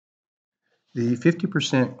The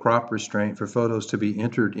 50% crop restraint for photos to be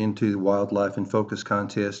entered into the Wildlife in Focus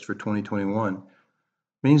contest for 2021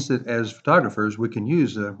 means that as photographers, we can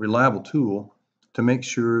use a reliable tool to make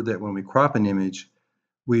sure that when we crop an image,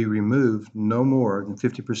 we remove no more than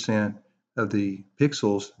 50% of the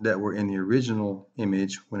pixels that were in the original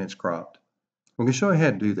image when it's cropped. We can show you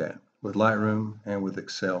how to do that with Lightroom and with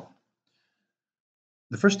Excel.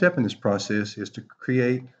 The first step in this process is to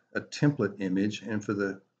create a template image, and for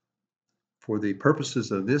the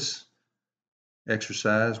purposes of this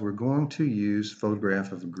exercise, we're going to use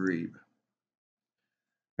photograph of a grebe.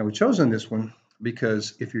 Now we've chosen this one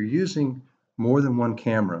because if you're using more than one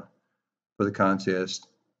camera for the contest,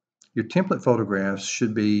 your template photographs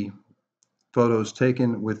should be photos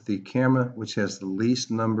taken with the camera which has the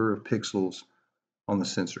least number of pixels on the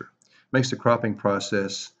sensor. Makes the cropping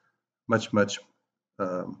process much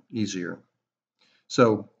easier.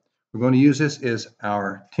 So we're going to use this as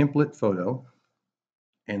our template photo,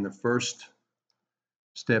 and the first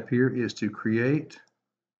step here is to create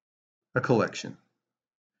a collection,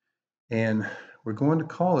 and we're going to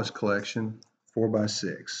call this collection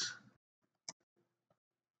 4x6.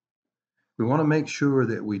 We want to make sure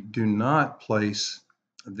that we do not place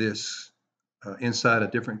this inside a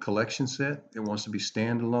different collection set. It wants to be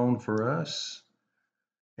standalone for us.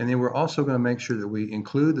 And then we're also going to make sure that we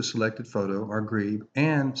include the selected photo, our grebe,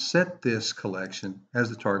 and set this collection as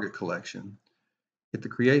the target collection. Hit the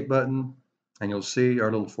Create button, and you'll see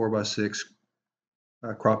our little 4x6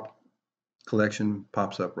 crop collection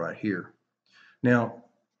pops up right here. Now,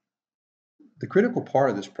 the critical part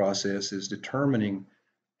of this process is determining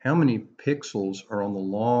how many pixels are on the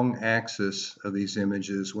long axis of these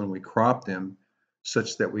images when we crop them,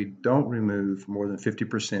 such that we don't remove more than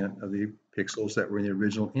 50% of the pixels that were in the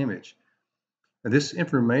original image. And this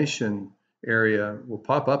information area will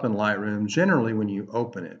pop up in Lightroom generally when you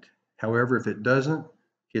open it. However, if it doesn't,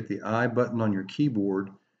 hit the I button on your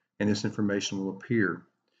keyboard and this information will appear.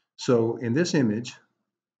 So in this image,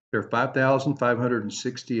 there are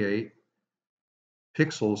 5,568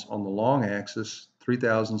 pixels on the long axis,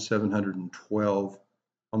 3,712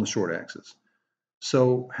 on the short axis.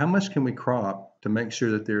 So how much can we crop to make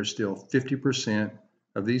sure that there's still 50%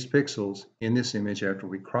 of these pixels in this image after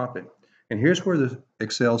we crop it? And here's where the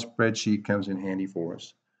Excel spreadsheet comes in handy for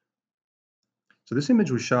us. So this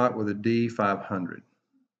image was shot with a D500.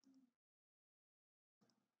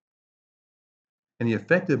 And the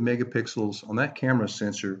effective megapixels on that camera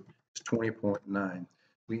sensor is 20.9.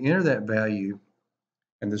 We enter that value,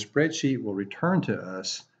 and the spreadsheet will return to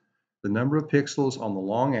us the number of pixels on the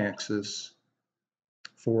long axis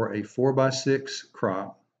for a 4x6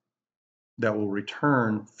 crop that will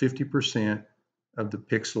return 50% of the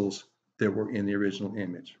pixels that were in the original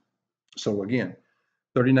image. So again,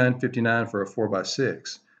 3959 for a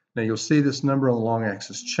 4x6. Now you'll see this number on the long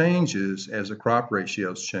axis changes as the crop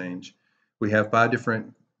ratios change. We have 5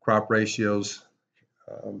 different crop ratios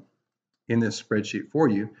in this spreadsheet for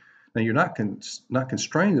you. Now you're not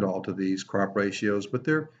constrained at all to these crop ratios, but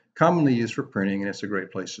they're commonly used for printing, and it's a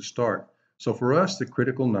great place to start. So for us, the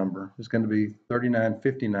critical number is going to be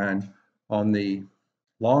 3959 on the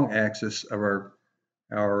long axis of our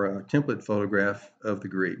template photograph of the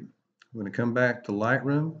grebe. I'm going to come back to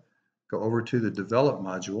Lightroom, go over to the Develop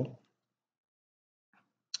module,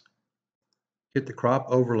 hit the Crop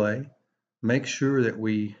Overlay, make sure that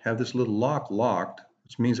we have this little lock locked,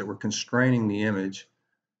 which means that we're constraining the image,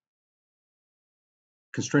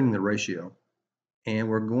 constraining the ratio. And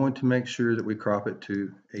we're going to make sure that we crop it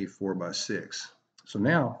to a 4x6. So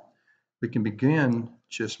now we can begin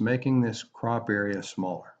just making this crop area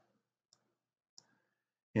smaller.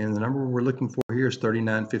 And the number we're looking for here is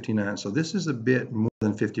 3959. So this is a bit more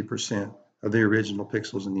than 50% of the original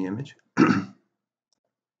pixels in the image.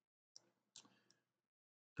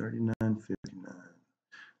 3959.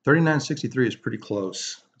 3963 is pretty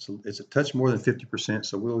close. It's a touch more than 50%,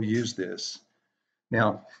 so we'll use this.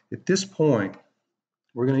 Now, at this point,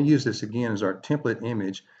 we're going to use this again as our template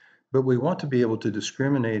image, but we want to be able to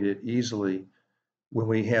discriminate it easily when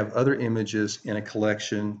we have other images in a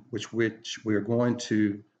collection which we are going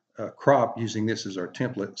to crop using this as our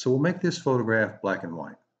template. So we'll make this photograph black and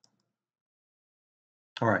white.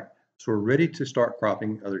 All right, so we're ready to start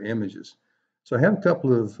cropping other images. So I have a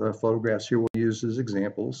couple of photographs here we'll use as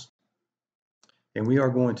examples, and we are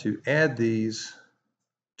going to add these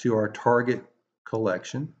to our target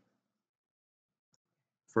collection.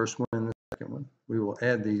 First one and the second one. We will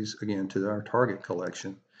add these again to our target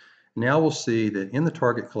collection. Now we'll see that in the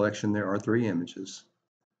target collection there are 3 images,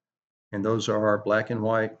 and those are our black and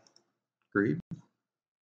white grebe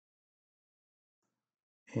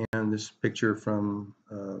and this picture from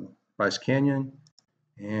Bryce Canyon,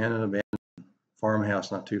 and an abandoned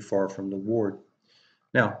farmhouse not too far from the ward.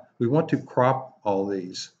 Now, we want to crop all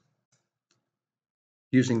these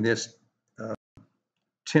using this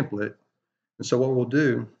template. And so what we'll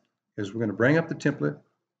do is we're going to bring up the template,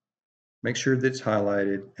 make sure that it's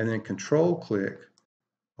highlighted, and then control click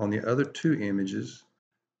on the other two images,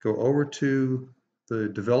 go over to the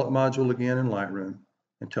develop module again in Lightroom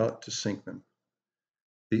and tell it to sync them.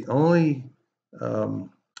 The only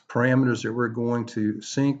parameters that we're going to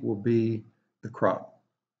sync will be the crop.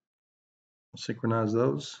 We'll synchronize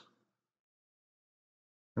those.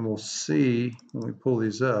 And we'll see when we pull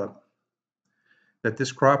these up that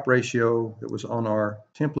this crop ratio that was on our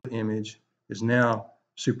template image is now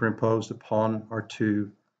superimposed upon our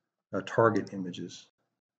two target images.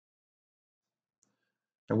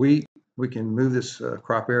 And we can move this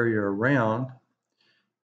crop area around.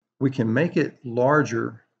 We can make it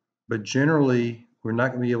larger, but generally we're not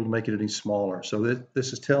going to be able to make it any smaller. So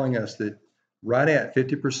this is telling us that right at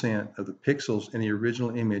 50% of the pixels in the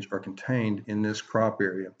original image are contained in this crop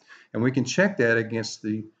area. And we can check that against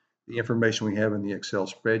the information we have in the Excel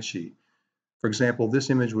spreadsheet. For example,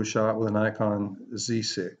 this image was shot with an Nikon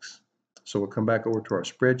Z6. So we'll come back over to our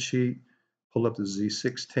spreadsheet, pull up the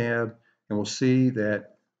Z6 tab, and we'll see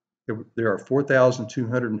that there are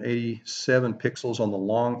 4,287 pixels on the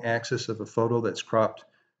long axis of a photo that's cropped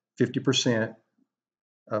 50%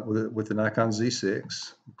 with the Nikon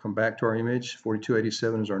Z6. We'll come back to our image.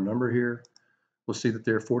 4287 is our number here. We'll see that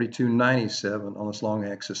there are 4297 on this long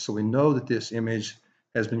axis. So we know that this image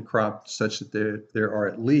has been cropped such that there are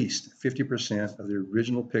at least 50% of the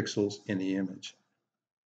original pixels in the image.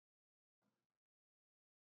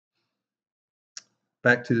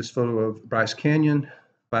 Back to this photo of Bryce Canyon,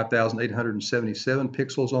 5,877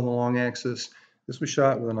 pixels on the long axis. This was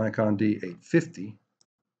shot with a Nikon D850.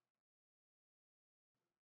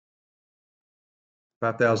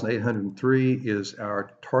 5,803 is our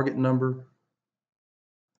target number.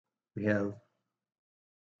 We have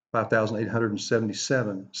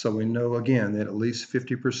 5,877. So we know again that at least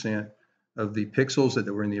 50% of the pixels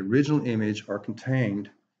that were in the original image are contained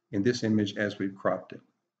in this image as we've cropped it.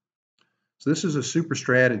 So this is a super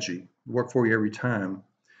strategy, work for you every time.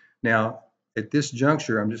 Now at this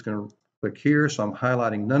juncture, I'm just going to click here. So I'm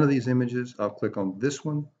highlighting none of these images. I'll click on this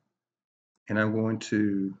one and I'm going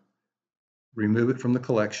to remove it from the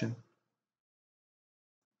collection,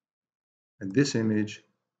 and this image,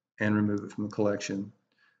 and remove it from the collection.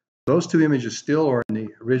 Those two images still are in the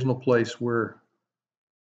original place where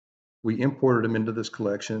we imported them into this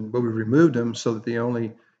collection, but we removed them so that the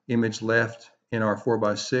only image left in our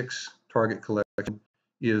 4x6 target collection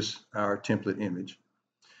is our template image.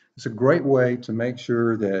 It's a great way to make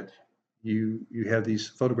sure that you have these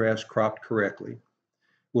photographs cropped correctly.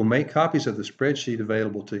 We'll make copies of the spreadsheet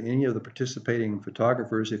available to any of the participating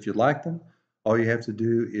photographers if you'd like them. All you have to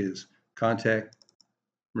do is contact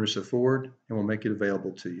Marissa Ford and we'll make it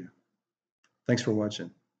available to you. Thanks for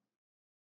watching.